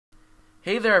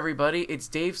Hey there everybody, it's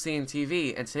Dave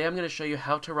CNTV, and today I'm going to show you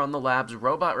how to run the lab's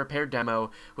robot repair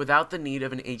demo without the need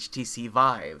of an HTC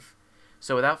Vive.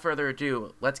 So without further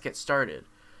ado, let's get started.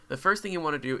 The first thing you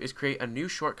want to do is create a new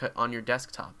shortcut on your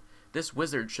desktop. This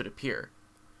wizard should appear.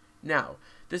 Now,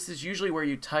 this is usually where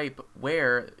you type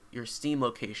where your Steam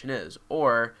location is,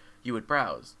 or you would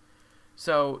browse.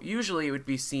 So usually it would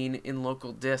be seen in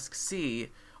local disk C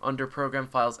under Program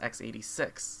Files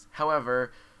x86.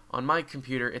 However, on my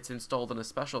computer, it's installed in a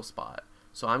special spot,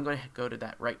 so I'm going to go to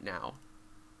that right now.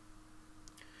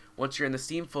 Once you're in the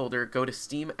Steam folder, go to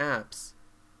Steam Apps,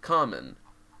 Common,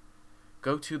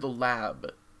 go to the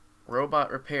Lab, Robot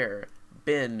Repair,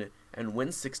 Bin, and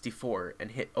Win64,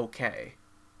 and hit OK.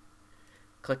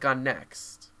 Click on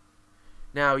Next.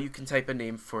 Now you can type a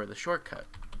name for the shortcut.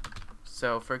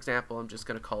 So, for example, I'm just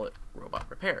going to call it Robot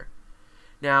Repair.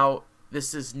 Now,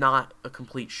 this is not a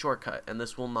complete shortcut, and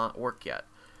this will not work yet.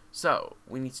 So,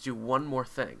 we need to do one more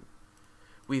thing.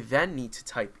 We then need to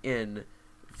type in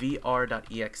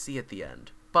vr.exe at the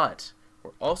end, but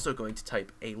we're also going to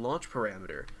type a launch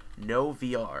parameter, no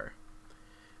VR.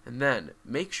 And then,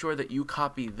 make sure that you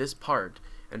copy this part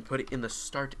and put it in the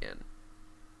start in.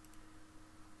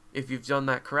 If you've done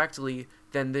that correctly,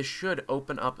 then this should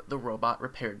open up the robot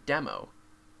repair demo.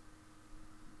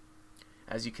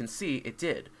 As you can see, it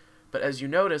did, but as you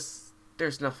notice,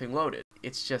 there's nothing loaded.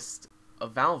 It's just a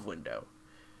valve window.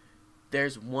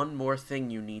 There's one more thing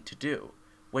you need to do.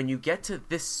 When you get to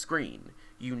this screen,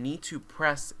 you need to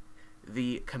press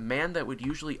the command that would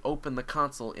usually open the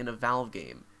console in a Valve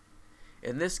game.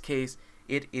 In this case,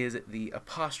 it is the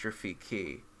apostrophe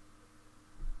key,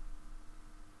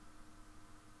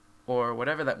 or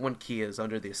whatever that one key is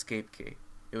under the escape key.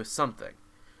 It was something.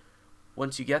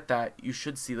 Once you get that, you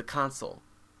should see the console.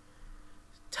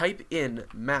 Type in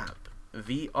map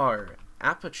VR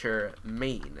aperture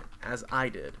main, as I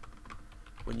did.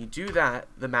 When you do that,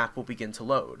 the map will begin to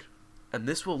load, and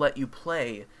this will let you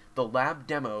play the lab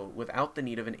demo without the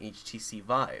need of an HTC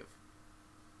Vive.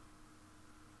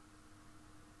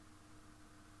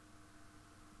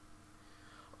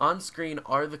 On screen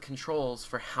are the controls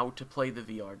for how to play the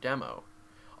VR demo.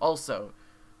 Also,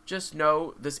 just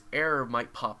know this error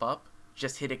might pop up,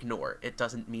 just hit ignore, it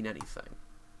doesn't mean anything.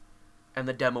 And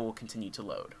the demo will continue to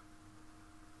load.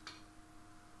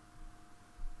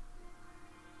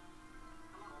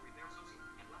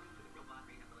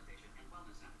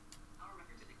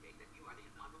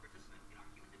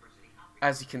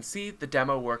 As you can see, the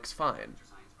demo works fine.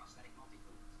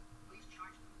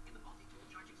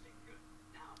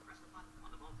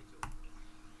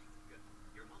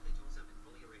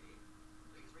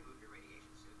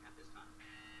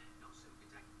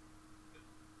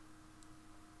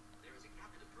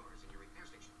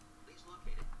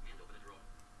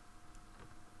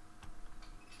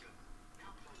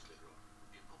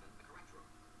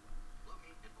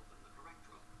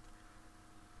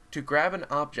 To grab an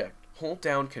object, hold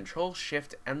down Ctrl,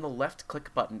 Shift, and the left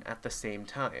click button at the same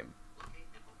time.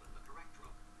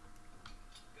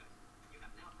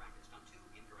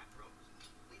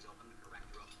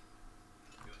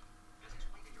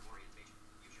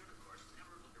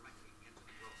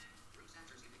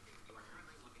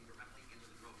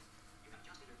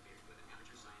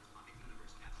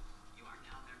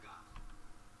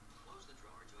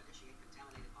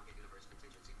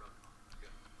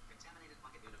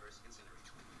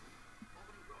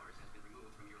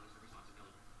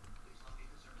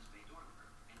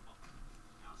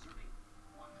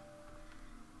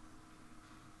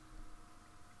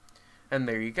 And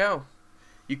there you go.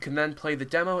 You can then play the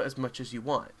demo as much as you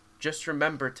want. Just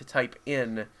remember to type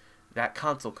in that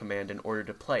console command in order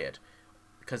to play it,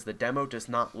 because the demo does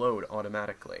not load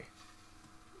automatically.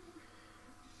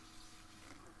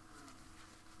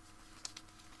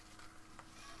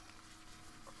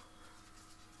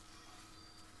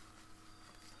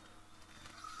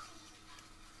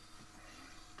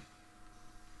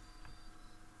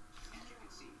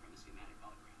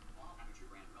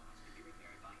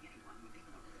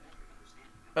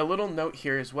 A little note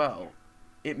here as well.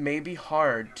 It may be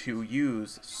hard to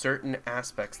use certain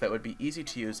aspects that would be easy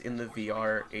to use in the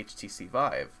VR HTC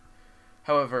Vive.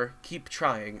 However, keep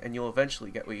trying and you'll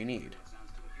eventually get what you need.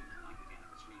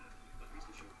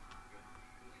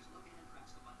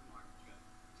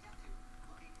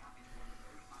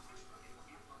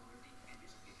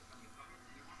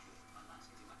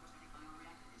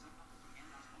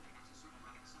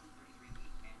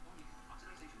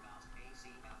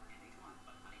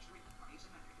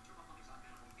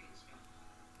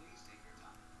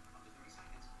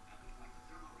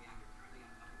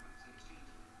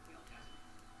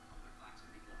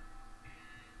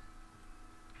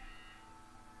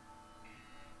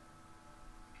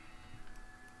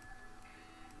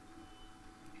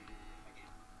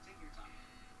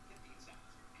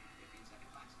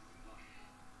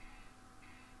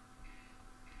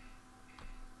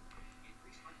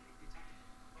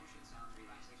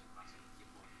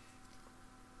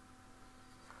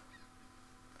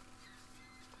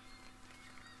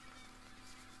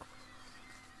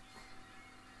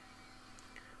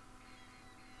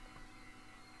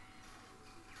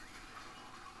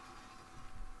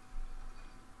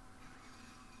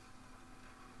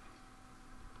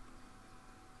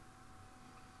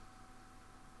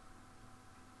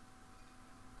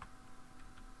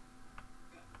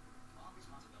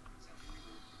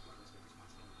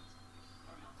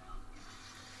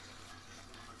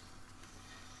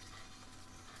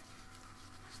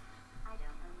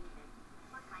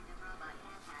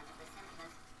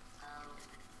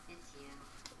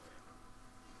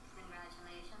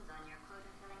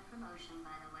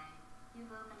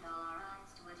 We've opened all our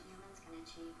eyes to what humans can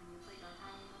achieve when you put your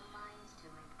tiny little minds to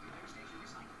it. Repair station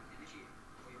recycling initiated.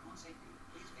 For your own safety,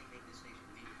 please vacate this station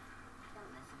immediately.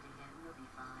 Don't listen to him, we'll be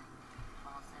fine.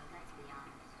 Also, let's be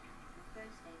honest. The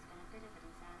first day's been a bit of a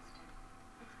disaster.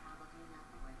 It's probably not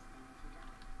the worst thing if you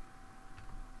don't.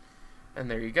 And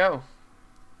there you go.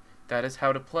 That is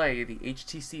how to play the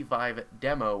HTC Vive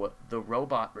demo, the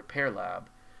Robot Repair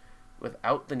Lab,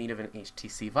 without the need of an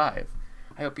HTC Vive.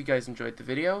 I hope you guys enjoyed the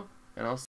video, and I'll see